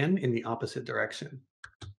operation again in the opposite direction.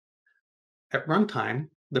 At runtime,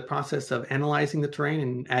 the process of analyzing the terrain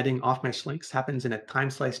and adding off-mesh links happens in a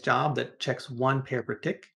time-slice job that checks one pair per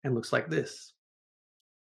tick and looks like this.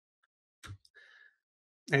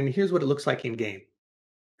 And here's what it looks like in game.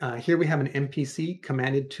 Here we have an NPC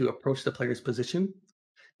commanded to approach the player's position.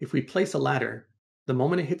 If we place a ladder, the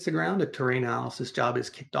moment it hits the ground, a terrain analysis job is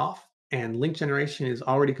kicked off, and link generation is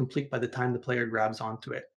already complete by the time the player grabs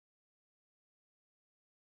onto it.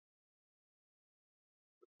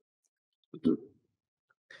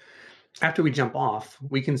 After we jump off,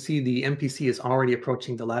 we can see the NPC is already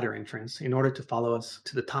approaching the ladder entrance in order to follow us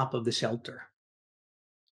to the top of the shelter.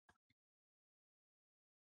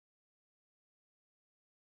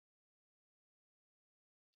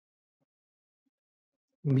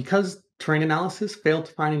 Because terrain analysis failed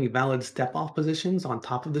to find any valid step-off positions on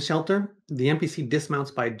top of the shelter, the NPC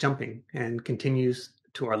dismounts by jumping and continues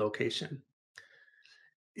to our location.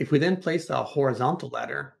 If we then place a horizontal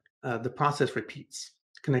ladder, the process repeats,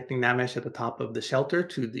 connecting Namesh at the top of the shelter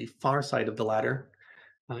to the far side of the ladder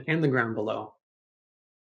and the ground below.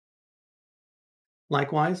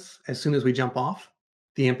 Likewise, as soon as we jump off,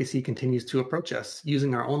 the NPC continues to approach us,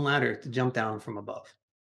 using our own ladder to jump down from above.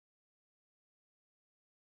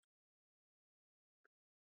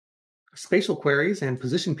 Spatial queries and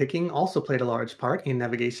position picking also played a large part in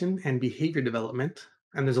navigation and behavior development.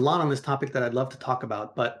 And there's a lot on this topic that I'd love to talk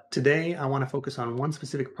about, but today I want to focus on one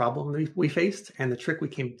specific problem we faced and the trick we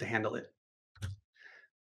came to handle it.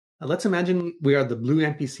 Let's imagine we are the blue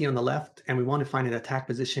NPC on the left and we want to find an attack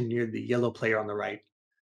position near the yellow player on the right.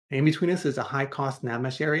 In between us is a high-cost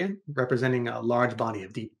navmesh area representing a large body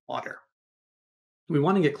of deep water. We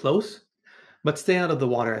want to get close, but stay out of the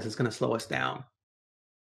water as it's going to slow us down.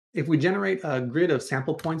 If we generate a grid of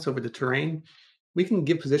sample points over the terrain, we can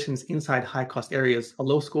give positions inside high-cost areas a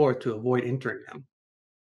low score to avoid entering them.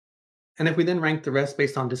 And if we then rank the rest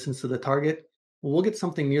based on distance to the target, we'll get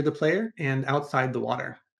something near the player and outside the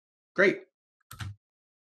water. Great.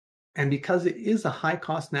 And because it is a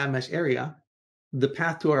high-cost navmesh area, the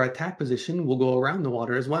path to our attack position will go around the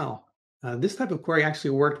water as well. This type of query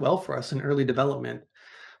actually worked well for us in early development,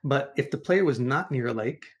 but if the player was not near a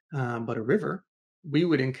lake, but a river, we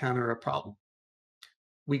would encounter a problem.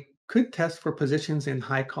 We could test for positions in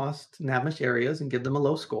high-cost navmesh areas and give them a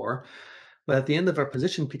low score, but at the end of our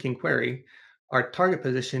position picking query, our target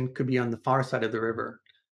position could be on the far side of the river,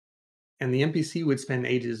 and the NPC would spend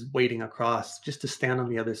ages wading across just to stand on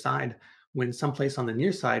the other side, when someplace on the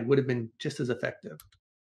near side would have been just as effective.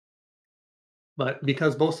 But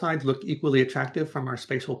because both sides look equally attractive from our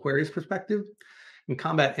spatial queries perspective, in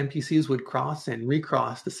combat, NPCs would cross and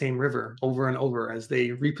recross the same river over and over as they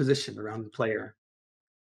repositioned around the player.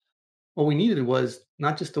 What we needed was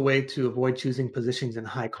not just a way to avoid choosing positions in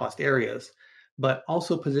high cost areas, but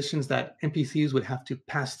also positions that NPCs would have to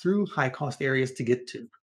pass through high cost areas to get to.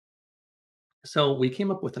 So we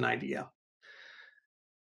came up with an idea.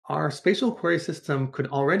 Our spatial query system could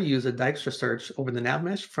already use a Dijkstra search over the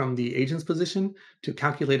navmesh from the agent's position to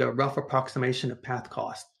calculate a rough approximation of path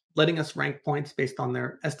cost, letting us rank points based on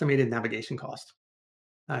their estimated navigation cost.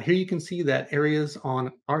 Here you can see that areas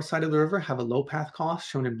on our side of the river have a low path cost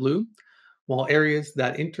shown in blue, while areas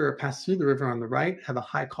that enter or pass through the river on the right have a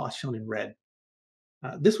high cost shown in red.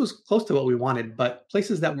 This was close to what we wanted, but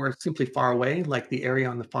places that were simply far away, like the area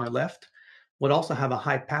on the far left, would also have a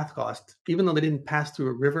high path cost, even though they didn't pass through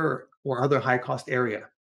a river or other high cost area.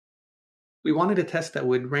 We wanted a test that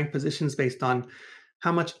would rank positions based on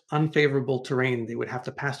how much unfavorable terrain they would have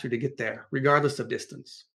to pass through to get there, regardless of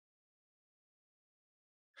distance.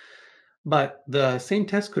 But the same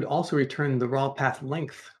test could also return the raw path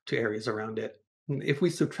length to areas around it. If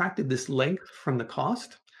we subtracted this length from the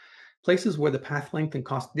cost, places where the path length and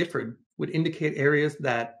cost differed would indicate areas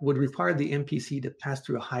that would require the NPC to pass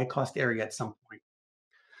through a high cost area at some point.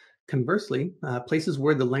 Conversely, places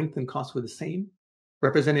where the length and cost were the same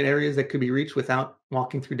represented areas that could be reached without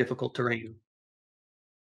walking through difficult terrain.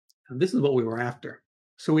 And this is what we were after.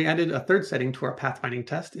 So we added a third setting to our pathfinding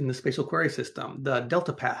test in the spatial query system, the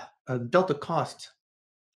delta path, delta cost,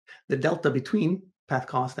 the delta between path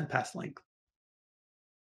cost and path length.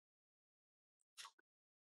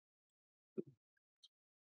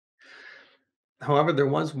 However, there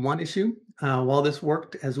was one issue. While this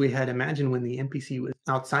worked as we had imagined when the NPC was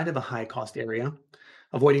outside of a high cost area,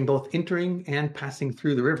 avoiding both entering and passing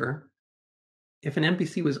through the river, if an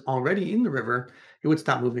NPC was already in the river, it would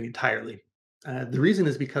stop moving entirely. The reason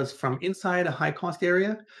is because from inside a high cost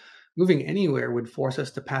area, Moving anywhere would force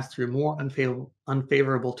us to pass through more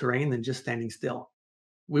unfavorable terrain than just standing still.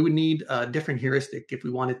 We would need a different heuristic if we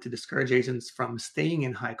wanted to discourage agents from staying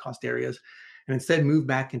in high cost areas and instead move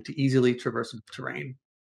back into easily traversable terrain.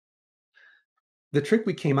 The trick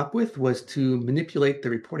we came up with was to manipulate the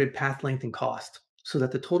reported path length and cost so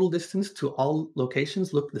that the total distance to all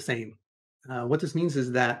locations looked the same. What this means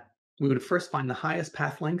is that we would first find the highest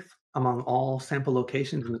path length among all sample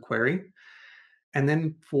locations in the query, and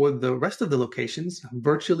then for the rest of the locations,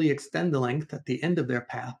 virtually extend the length at the end of their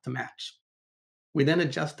path to match. We then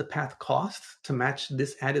adjust the path cost to match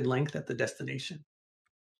this added length at the destination.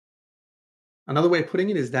 Another way of putting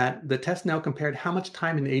it is that the test now compared how much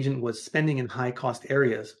time an agent was spending in high cost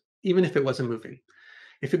areas, even if it wasn't moving.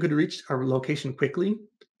 If it could reach a location quickly,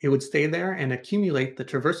 it would stay there and accumulate the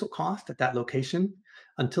traversal cost at that location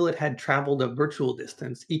until it had traveled a virtual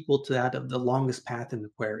distance equal to that of the longest path in the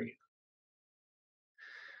query.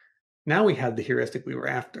 Now we had the heuristic we were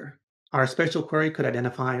after. Our special query could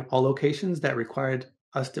identify all locations that required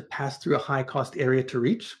us to pass through a high cost area to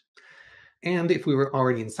reach. And if we were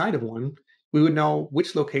already inside of one, we would know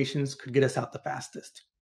which locations could get us out the fastest.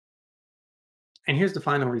 And here's the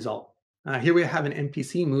final result. Here we have an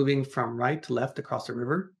NPC moving from right to left across a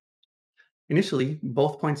river. Initially,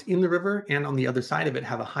 both points in the river and on the other side of it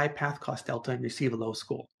have a high path cost delta and receive a low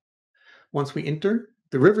score. Once we enter,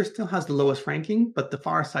 the river still has the lowest ranking, but the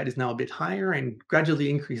far side is now a bit higher and gradually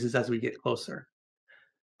increases as we get closer.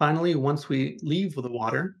 Finally, once we leave the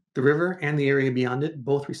water, the river and the area beyond it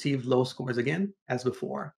both receive low scores again, as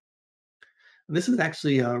before. This is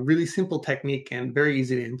actually a really simple technique and very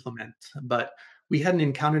easy to implement, but we hadn't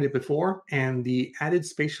encountered it before, and the added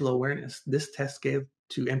spatial awareness this test gave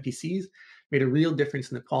to NPCs made a real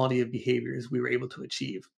difference in the quality of behaviors we were able to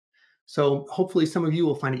achieve. So hopefully some of you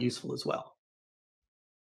will find it useful as well.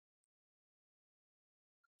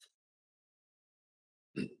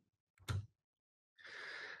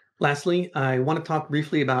 Lastly, I want to talk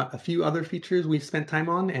briefly about a few other features we've spent time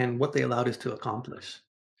on and what they allowed us to accomplish.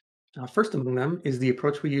 First among them is the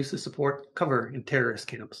approach we use to support cover in terrorist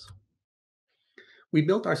camps. We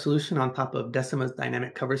built our solution on top of Decima's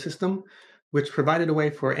dynamic cover system, which provided a way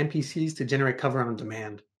for NPCs to generate cover on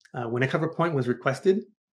demand. When a cover point was requested,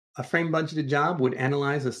 a frame budgeted job would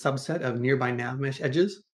analyze a subset of nearby nav mesh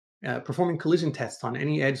edges, performing collision tests on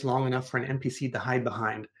any edge long enough for an NPC to hide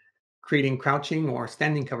behind, creating crouching or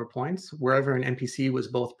standing cover points wherever an NPC was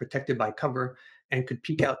both protected by cover and could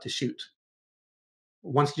peek out to shoot.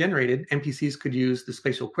 Once generated, NPCs could use the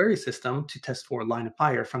spatial query system to test for line of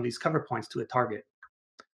fire from these cover points to a target,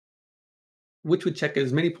 which would check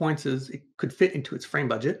as many points as it could fit into its frame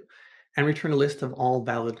budget and return a list of all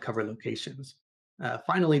valid cover locations.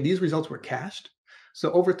 Finally, these results were cached,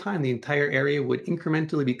 so over time, the entire area would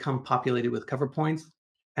incrementally become populated with cover points,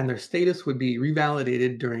 and their status would be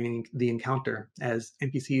revalidated during the encounter as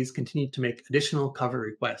NPCs continued to make additional cover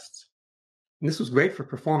requests. And this was great for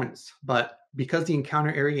performance, but because the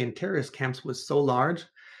encounter area in terrorist camps was so large,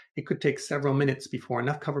 it could take several minutes before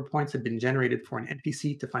enough cover points had been generated for an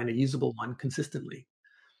NPC to find a usable one consistently.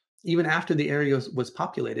 Even after the area was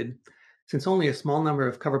populated, since only a small number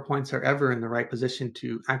of cover points are ever in the right position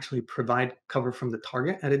to actually provide cover from the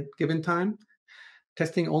target at a given time,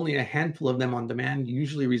 testing only a handful of them on demand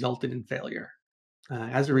usually resulted in failure.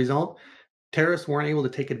 As a result, terrorists weren't able to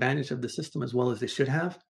take advantage of the system as well as they should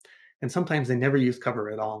have, and sometimes they never used cover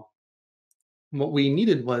at all. What we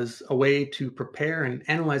needed was a way to prepare and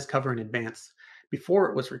analyze cover in advance before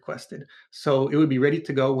it was requested, so it would be ready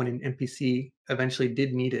to go when an NPC eventually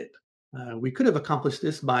did need it. We could have accomplished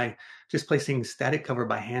this by just placing static cover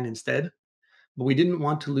by hand instead, but we didn't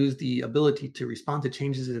want to lose the ability to respond to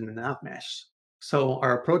changes in the nav mesh. So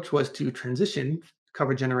our approach was to transition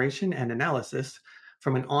cover generation and analysis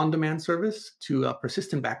from an on-demand service to a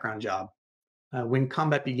persistent background job. When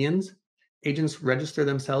combat begins, agents register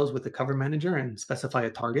themselves with the cover manager and specify a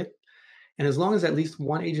target. And as long as at least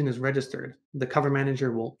one agent is registered, the cover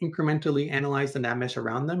manager will incrementally analyze the nav mesh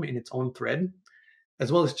around them in its own thread,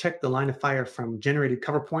 as well as check the line of fire from generated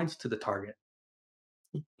cover points to the target.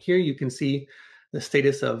 Here you can see the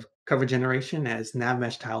status of cover generation as nav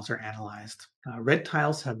mesh tiles are analyzed. Red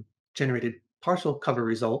tiles have generated partial cover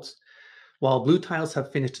results, while blue tiles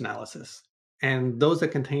have finished analysis. And those that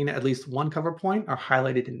contain at least one cover point are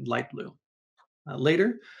highlighted in light blue.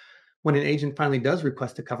 Later, when an agent finally does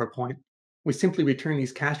request a cover point, we simply return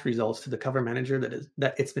these cached results to the cover manager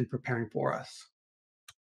that it's been preparing for us.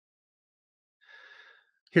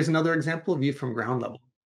 Here's another example viewed from ground level.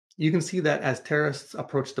 You can see that as terrorists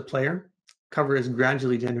approach the player, cover is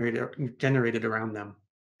gradually generated around them.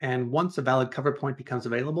 And once a valid cover point becomes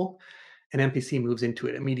available, an NPC moves into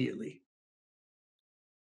it immediately.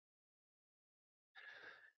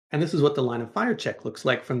 And this is what the line of fire check looks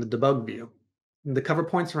like from the debug view. The cover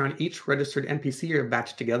points around each registered NPC are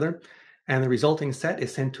batched together, and the resulting set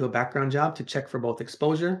is sent to a background job to check for both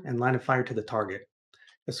exposure and line of fire to the target.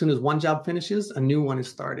 As soon as one job finishes, a new one is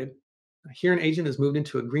started. Here, an agent is moved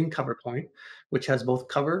into a green cover point, which has both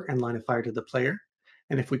cover and line of fire to the player.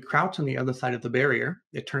 And if we crouch on the other side of the barrier,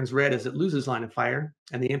 it turns red as it loses line of fire,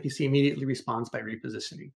 and the NPC immediately responds by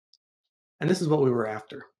repositioning. And this is what we were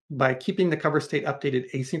after. By keeping the cover state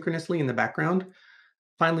updated asynchronously in the background,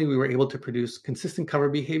 finally we were able to produce consistent cover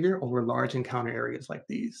behavior over large encounter areas like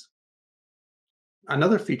these.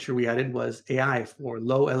 Another feature we added was AI for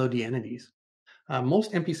low LOD entities.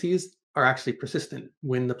 Most NPCs are actually persistent.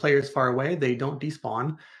 When the player is far away, they don't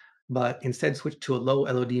despawn, but instead switch to a low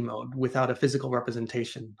LOD mode without a physical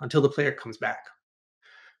representation until the player comes back.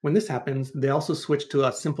 When this happens, they also switch to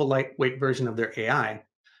a simple lightweight version of their AI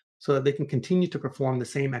so that they can continue to perform the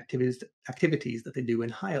same activities that they do in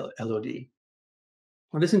high LOD.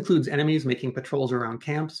 Well, this includes enemies making patrols around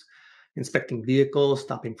camps, inspecting vehicles,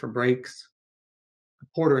 stopping for breaks,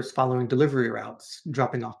 porters following delivery routes,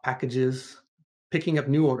 dropping off packages, picking up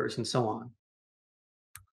new orders, and so on.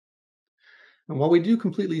 And while we do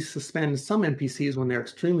completely suspend some NPCs when they're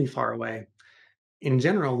extremely far away, in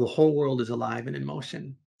general, the whole world is alive and in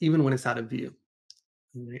motion, even when it's out of view.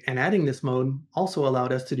 And adding this mode also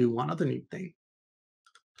allowed us to do one other neat thing.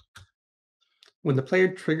 When the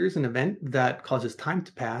player triggers an event that causes time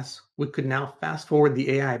to pass, we could now fast forward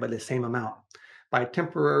the AI by the same amount by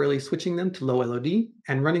temporarily switching them to low LOD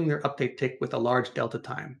and running their update tick with a large delta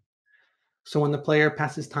time. So when the player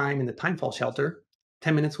passes time in the timefall shelter,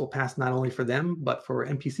 10 minutes will pass not only for them, but for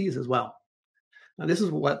NPCs as well. Now, this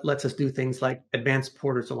is what lets us do things like advanced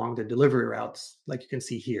porters along the delivery routes, like you can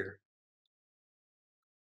see here.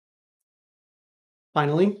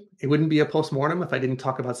 Finally, it wouldn't be a postmortem if I didn't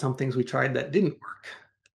talk about some things we tried that didn't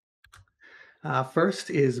work. First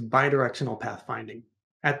is bidirectional pathfinding.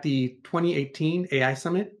 At the 2018 AI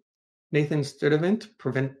Summit, Nathan Sturdivant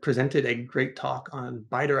presented a great talk on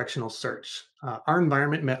bidirectional search. Our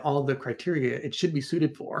environment met all the criteria it should be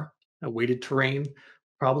suited for: weighted terrain,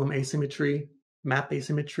 problem asymmetry, map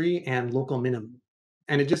asymmetry, and local minimum.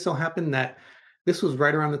 And it just so happened that this was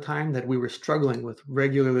right around the time that we were struggling with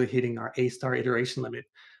regularly hitting our A-star iteration limit.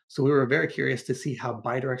 So we were very curious to see how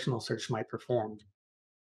bidirectional search might perform.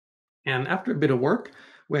 And after a bit of work,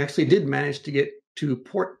 we actually did manage to get to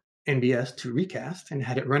port NBS to recast and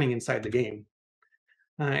had it running inside the game.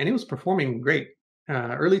 And it was performing great.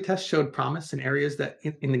 Early tests showed promise in areas that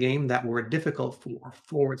in the game that were difficult for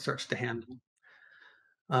forward search to handle.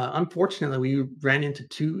 Unfortunately, we ran into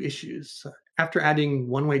two issues. After adding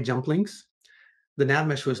one-way jump links, the nav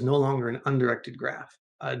mesh was no longer an undirected graph.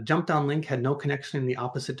 A jump down link had no connection in the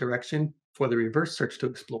opposite direction for the reverse search to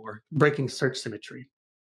explore, breaking search symmetry.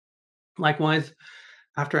 Likewise,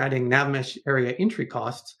 after adding nav mesh area entry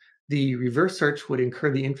costs, the reverse search would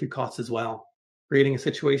incur the entry costs as well, creating a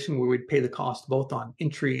situation where we'd pay the cost both on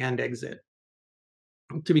entry and exit.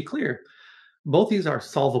 To be clear, both these are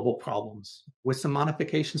solvable problems. With some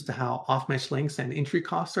modifications to how off-mesh links and entry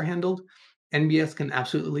costs are handled, NBS can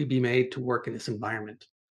absolutely be made to work in this environment.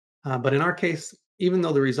 But in our case, even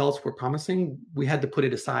though the results were promising, we had to put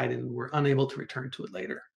it aside and were unable to return to it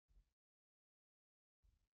later.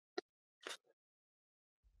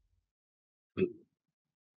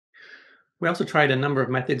 We also tried a number of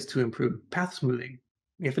methods to improve path smoothing.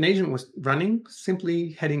 If an agent was running,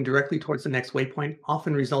 simply heading directly towards the next waypoint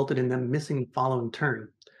often resulted in them missing the following turn,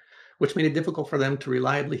 which made it difficult for them to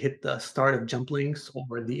reliably hit the start of jump links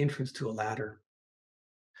or the entrance to a ladder.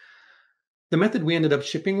 The method we ended up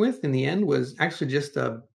shipping with in the end was actually just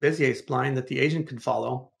a Bezier spline that the agent could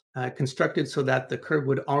follow, constructed so that the curve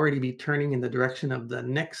would already be turning in the direction of the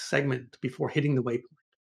next segment before hitting the waypoint.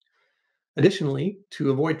 Additionally,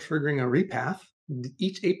 to avoid triggering a repath,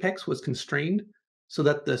 each apex was constrained so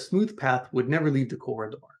that the smooth path would never leave the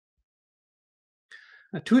corridor.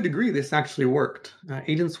 To a degree, this actually worked.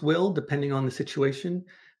 Agents will, depending on the situation,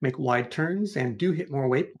 make wide turns and do hit more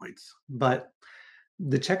waypoints, but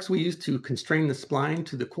the checks we used to constrain the spline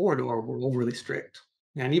to the corridor were overly strict,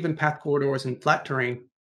 and even path corridors in flat terrain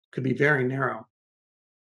could be very narrow,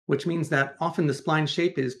 which means that often the spline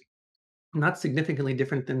shape is not significantly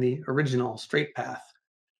different than the original straight path.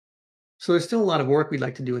 So there's still a lot of work we'd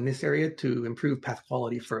like to do in this area to improve path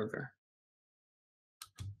quality further.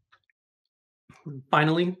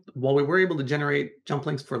 Finally, while we were able to generate jump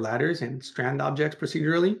links for ladders and strand objects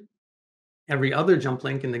procedurally, every other jump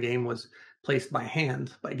link in the game was placed by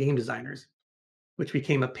hand by game designers. which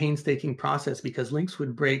became a painstaking process because links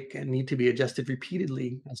would break and need to be adjusted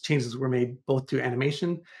repeatedly as changes were made both to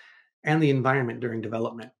animation and the environment during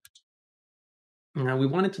development. We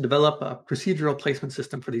wanted to develop a procedural placement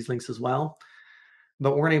system for these links as well,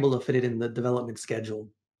 but weren't able to fit it in the development schedule.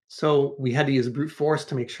 So we had to use brute force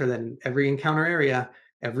to make sure that in every encounter area,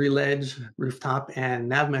 every ledge, rooftop, and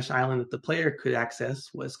nav mesh island that the player could access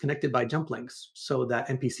was connected by jump links so that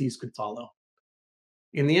NPCs could follow.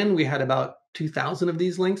 In the end, we had about 2,000 of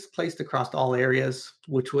these links placed across all areas,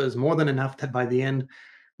 which was more than enough that by the end,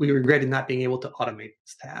 we regretted not being able to automate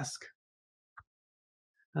this task.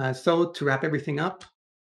 So to wrap everything up,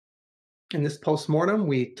 in this postmortem,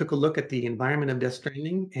 we took a look at the environment of Death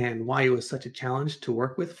Stranding and why it was such a challenge to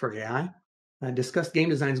work with for AI. Discussed game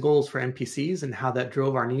design's goals for NPCs and how that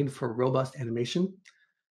drove our need for robust animation.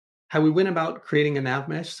 How we went about creating a nav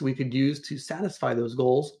mesh so we could use to satisfy those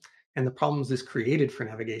goals and the problems this created for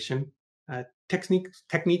navigation.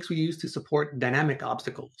 Techniques we used to support dynamic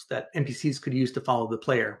obstacles that NPCs could use to follow the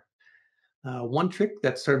player. One trick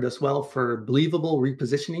that served us well for believable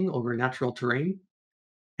repositioning over natural terrain,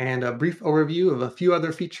 and a brief overview of a few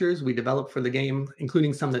other features we developed for the game,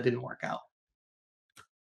 including some that didn't work out.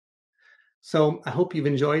 So I hope you've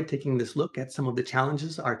enjoyed taking this look at some of the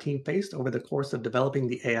challenges our team faced over the course of developing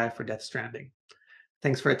the AI for Death Stranding.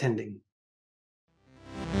 Thanks for attending.